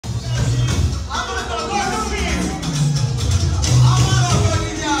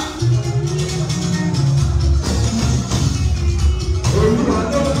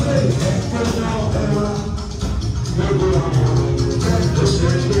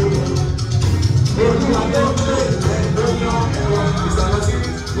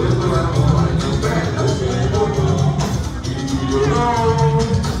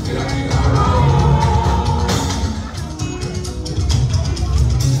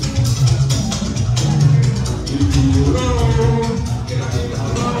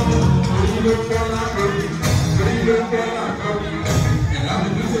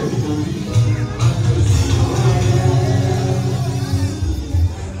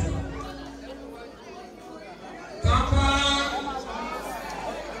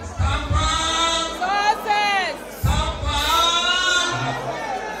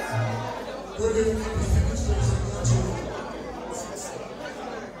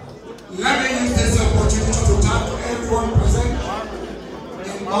Let me use this opportunity to thank everyone present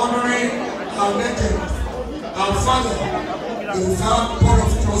in honoring our legend, our father, the retired Board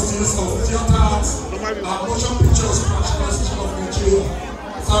of Trustees of Theatre Arts and Motion Pictures Association of Nigeria,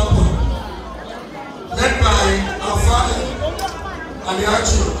 Tampan, led by our father,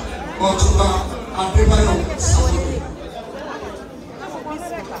 Saje, Otuba, and Saje.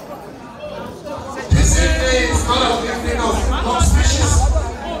 This evening is not an evening of auspicious.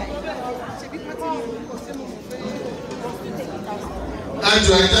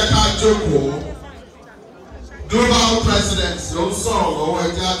 Global presidents, enough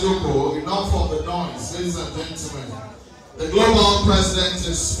of the noise, ladies and gentlemen. The global president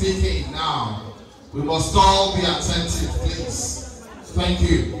is speaking now. We must all be attentive, please. Thank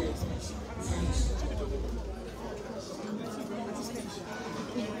you.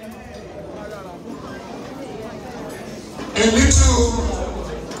 A little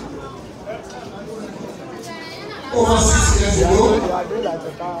over 6 years ago, when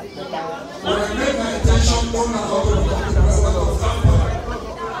I made my intention known about to become the president of Tampan,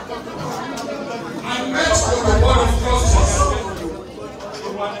 I met with the Board of Trustees,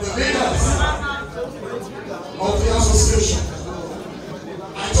 the leaders of the association.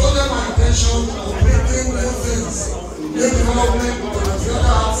 I told them my intention of bringing new things, new development to the Theatre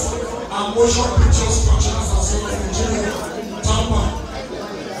Arts and Motion Pictures Association of Nigeria, Tampan.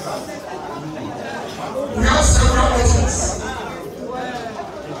 We have several meetings.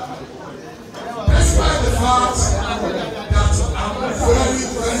 Despite the fact that I'm very,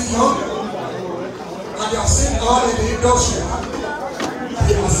 very young and they have seen all in the industry,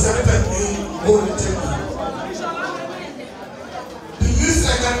 they accepted me voluntarily. The least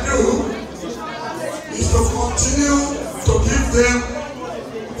I can do is to continue to give them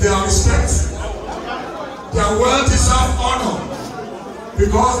their respect, their well-deserved honor,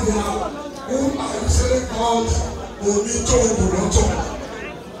 because they are whom I usually called Omito Oburoto.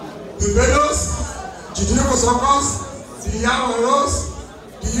 The Vedos, the Jidikosokos, the Aweros,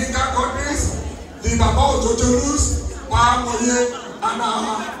 the Yinka countries, the Baba Ojojolus, Pamoye, and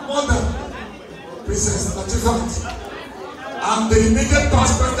our mother, Princess Latifat, and the immediate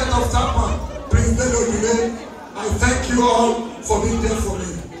past president of Tampan, Prince Delodile. I thank you all for being there for me.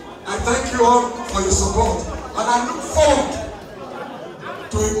 I thank you all for your support, and I look forward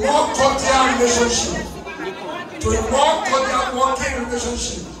to a more cordial relationship, to a more cordial working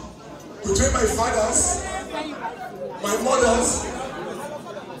relationship between my fathers, my mothers,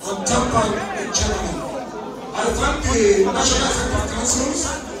 and Tampan in general. I thank the National Executive Councils,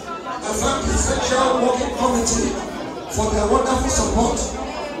 I thank the Central Working Committee for their wonderful support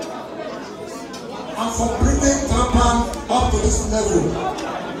and for bringing Tampan up to this level.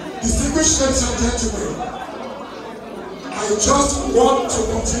 Distinguished ladies and gentlemen, I just want to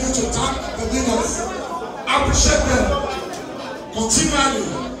continue to thank the leaders, appreciate them continually,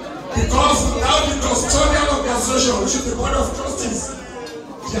 because without the custodian of the association, which is the Board of Trustees,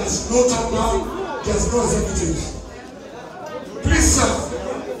 there's no Tampan, there's no executive. Please, sir,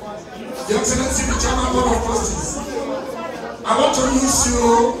 Your Excellency, the Chairman Board of Trustees, I want to use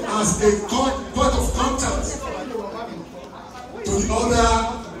you as a point of contact to the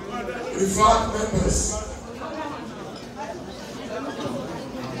other referred members.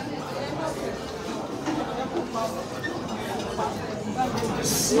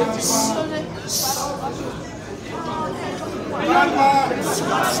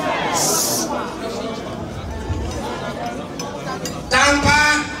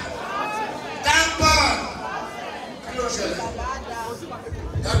 Tampan, Tampan. Kí ló ṣẹlẹ̀?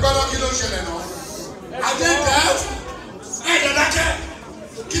 Ẹgbẹ́rún kí ló ṣẹlẹ̀ náà? Adé dẹ́f, ẹ̀ẹ́dẹ̀dákẹ́.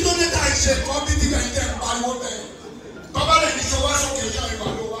 Kí ló dé tá ìṣe kọ́ bí dígbà yìí tẹ̀ ń pariwo bẹ́ẹ̀? Bàbá rẹ̀ ní ṣọwọ́ sókè iṣẹ́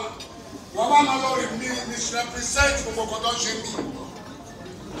ìbàlú wa. Wọ́n máa ma lọ rí misrepresent gbogbo kan tó ń ṣe mí.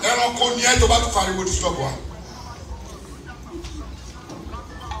 Ẹranko ni ẹ tó bá tún fariwo disturb wa.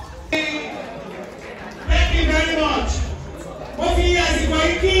 Thank you very much. Mo fi àsìkò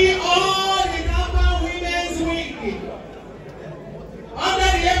yìí kí all the Tampan Women's Week under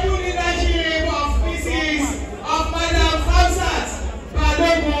the able leadership of Mrs. of Madam Famsat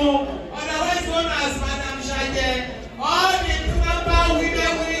Balogun, otherwise known as Madam Saje. All the Tampan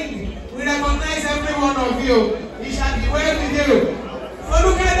Women's Week, we recognize every one of you. It shall be well with you.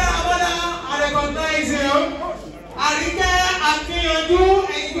 Olùkẹ́dà Abọ́lá, I recognize you. Àríkẹ́ Akíyanjú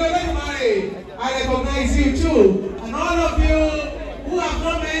Ẹ̀yìnkọ́lẹ́dùmarè, I recognize you too. And all of you who have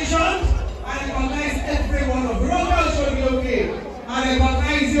not mentioned, I recognize every one of you. Robert should be okay. I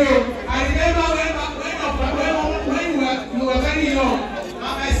recognize you. I remember when you were very young, and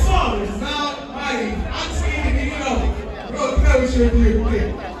my son is now married. Ask me in the beginning of, bro, we should be okay.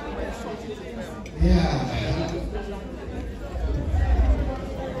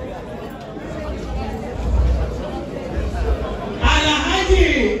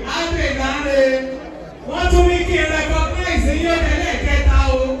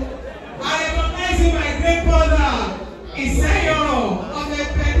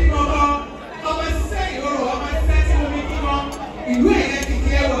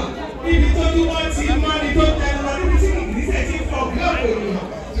 wọ́n ti mọ́ ni tó tẹnu lọ níbi tí ìgbésẹ̀ ti fọ̀ bí ọ̀pọ̀ ènìyàn.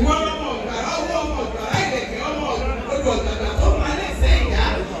 Ìwọ́n lọ́mọ ọ̀gbàrá owó ọmọ ọ̀gbàrá ìdẹ̀kẹ́ ọmọ odò ọ̀gbàgbà tó máa lè sẹ́yìn yá.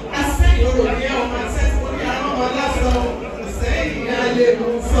 Asẹ́yìn orò ní ọmọ àṣẹ́sí orí àwọn ọmọ lásán. Ìsẹ́yìn alẹ́ mú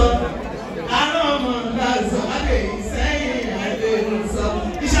sọ. Àwọn ọmọ lásán alẹ́ ìsẹ́yìn alẹ́ mú sọ.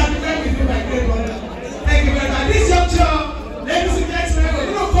 Ìṣàbílẹ̀ mi fún my great brother. Thank you very much. This juncture, ladies and gentlemen,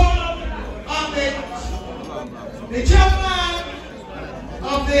 we're going to call on the chairman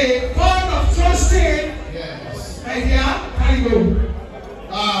of the Board of Trustees. Yes. Right here, can you go?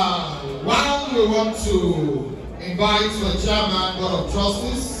 While we want to invite the chairman Board of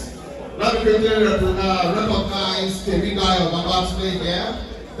Trustees, let me quickly recognize Kevin of Babatunde here.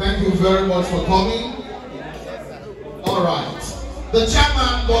 Thank you very much for coming. All right. The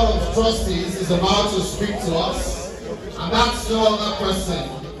chairman Board of Trustees is about to speak to us, and that's no other person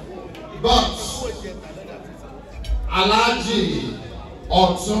but Alhaji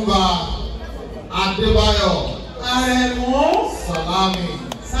Otunba Adebayo Aremo Salami.